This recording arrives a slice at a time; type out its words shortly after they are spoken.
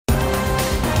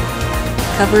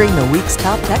covering the week's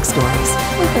top tech stories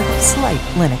with a slight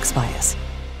Linux bias.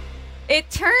 It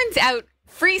turns out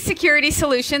free security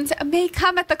solutions may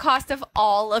come at the cost of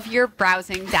all of your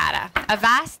browsing data.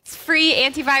 Avast's free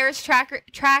antivirus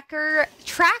tracker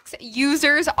tracks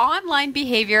users' online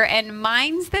behavior and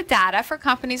mines the data for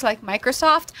companies like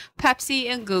Microsoft, Pepsi,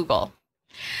 and Google.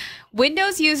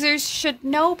 Windows users should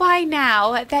know by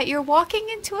now that you're walking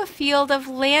into a field of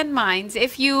landmines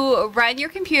if you run your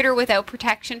computer without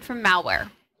protection from malware.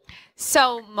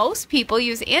 So most people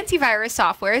use antivirus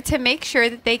software to make sure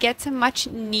that they get some much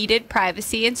needed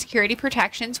privacy and security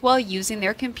protections while using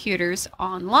their computers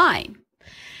online.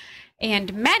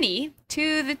 And many,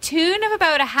 to the tune of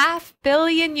about 500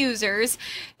 million users,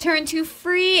 turn to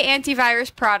free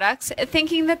antivirus products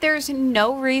thinking that there's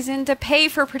no reason to pay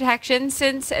for protection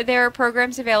since there are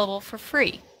programs available for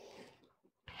free.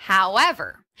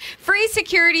 However, free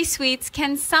security suites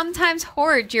can sometimes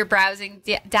hoard your browsing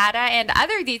data and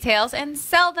other details and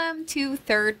sell them to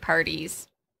third parties.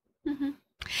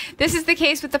 This is the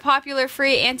case with the popular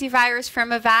free antivirus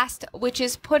from Avast, which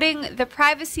is putting the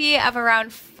privacy of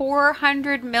around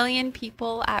 400 million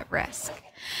people at risk.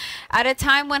 At a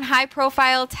time when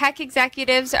high-profile tech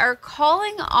executives are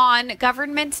calling on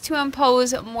governments to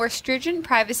impose more stringent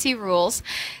privacy rules,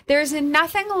 there's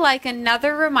nothing like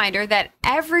another reminder that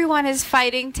everyone is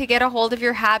fighting to get a hold of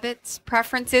your habits,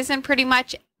 preferences, and pretty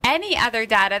much any other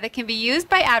data that can be used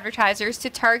by advertisers to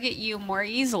target you more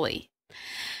easily.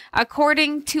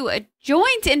 According to a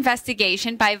joint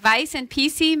investigation by Vice and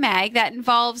PC Mag that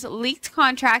involves leaked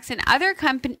contracts and other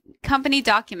company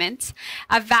documents,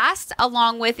 Avast,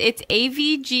 along with its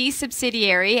AVG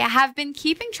subsidiary, have been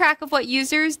keeping track of what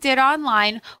users did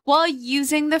online while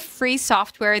using the free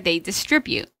software they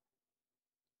distribute.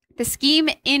 The scheme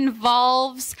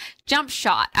involves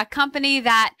JumpShot, a company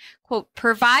that, quote,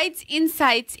 provides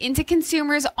insights into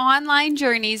consumers' online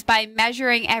journeys by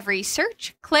measuring every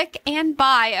search, click, and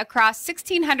buy across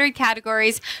 1,600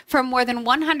 categories from more than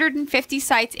 150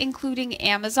 sites, including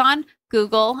Amazon,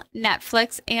 Google,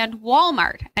 Netflix, and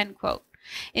Walmart, end quote.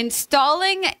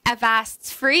 Installing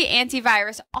Avast's free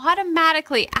antivirus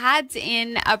automatically adds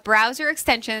in a browser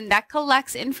extension that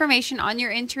collects information on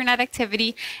your internet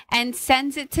activity and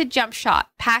sends it to JumpShot,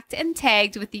 packed and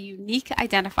tagged with the unique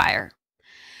identifier.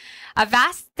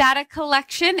 Avast data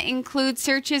collection includes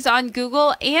searches on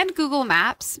Google and Google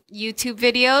Maps, YouTube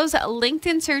videos,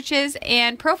 LinkedIn searches,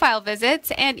 and profile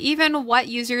visits, and even what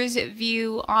users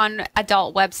view on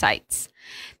adult websites.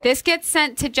 This gets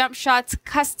sent to JumpShot's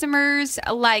customers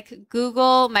like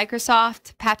Google,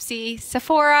 Microsoft, Pepsi,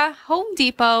 Sephora, Home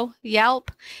Depot,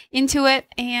 Yelp, Intuit,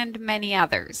 and many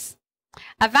others.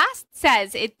 Avast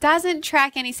says it doesn't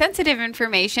track any sensitive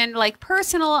information like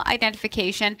personal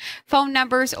identification, phone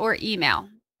numbers, or email.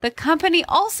 The company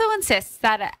also insists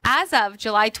that as of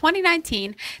July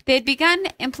 2019, they had begun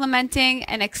implementing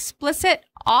an explicit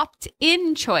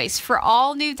opt-in choice for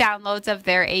all new downloads of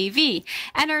their AV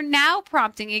and are now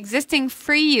prompting existing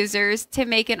free users to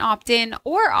make an opt-in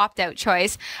or opt-out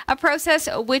choice, a process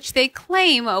which they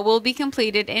claim will be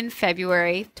completed in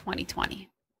February 2020.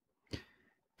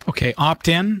 Okay,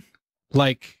 opt-in,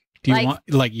 like, do you want,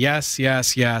 like, yes,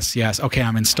 yes, yes, yes. Okay,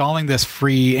 I'm installing this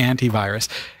free antivirus.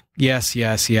 Yes,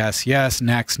 yes, yes, yes.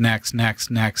 Next, next, next,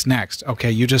 next, next.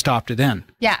 Okay, you just opted in.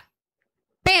 Yeah.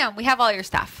 Bam, we have all your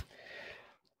stuff.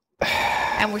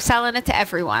 And we're selling it to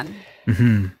everyone.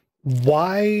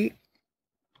 Why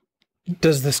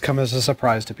does this come as a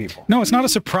surprise to people? No, it's not a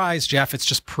surprise, Jeff. It's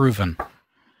just proven.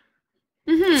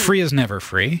 Free is never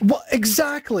free. Well,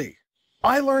 exactly.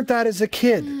 I learned that as a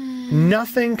kid.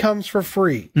 Nothing comes for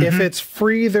free. If it's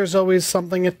free, there's always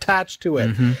something attached to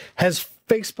it. Has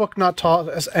Facebook not taught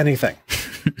us anything?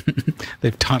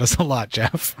 They've taught us a lot,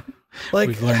 Jeff. Like,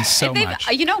 we've learned so much.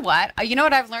 You know what? You know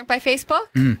what I've learned by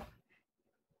Facebook?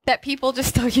 That people just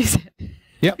still use it.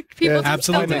 Yep. People yeah, just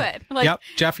still do it. Like, yep.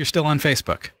 Jeff, you're still on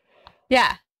Facebook.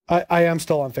 Yeah. I am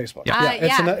still on Facebook. Yeah.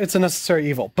 It's a necessary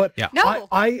evil. But no.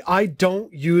 I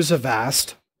don't use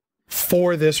Avast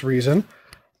for this reason.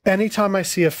 Anytime I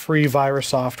see a free virus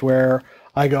software,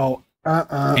 I go,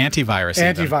 Antivirus.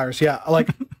 Antivirus, yeah. Like,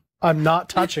 I'm not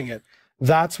touching it.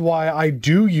 That's why I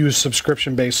do use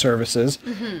subscription-based services,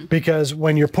 because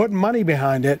when you're putting money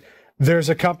behind it, there's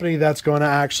a company that's going to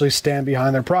actually stand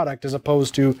behind their product as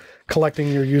opposed to collecting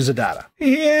your user data.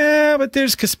 Yeah, but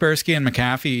there's Kaspersky and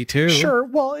McAfee too. Sure,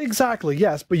 well, exactly,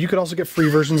 yes, but you could also get free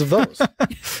versions of those.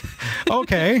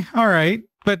 Okay, all right.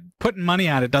 But putting money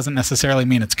at it doesn't necessarily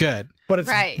mean it's good. But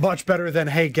it's much better than,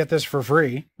 hey, get this for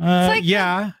free. Like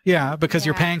because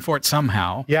you're paying for it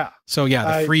somehow. Yeah. So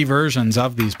yeah, the free versions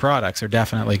of these products are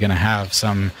definitely going to have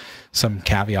some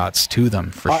caveats to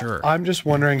them for sure. I'm just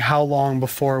wondering how long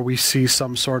before we see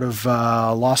some sort of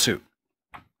lawsuit.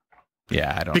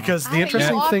 Yeah, I don't because know. The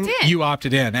interesting thing, you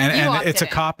opted in, and it's a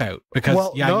cop out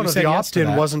because no, the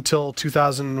opt-in wasn't until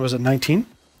 2019.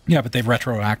 Yeah, but they've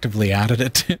retroactively added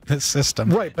it to the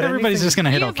system. Right, but everybody's just going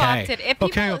to hit okay.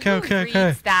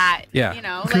 Okay. That, yeah. You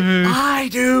know, okay. I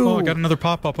do. Oh, I got another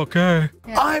pop-up. Okay.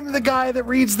 Yeah. I'm the guy that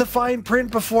reads the fine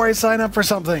print before I sign up for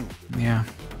something. Yeah.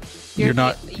 You're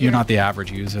not the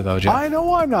average user though, Jeff. I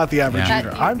know I'm not the average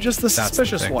user. I'm just the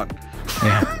suspicious one.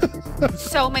 Yeah.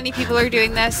 So many people are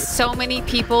doing this. So many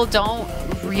people don't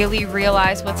really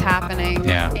realize what's happening.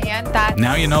 Yeah. And that's...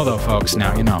 Now you know though, folks.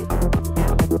 Now you know.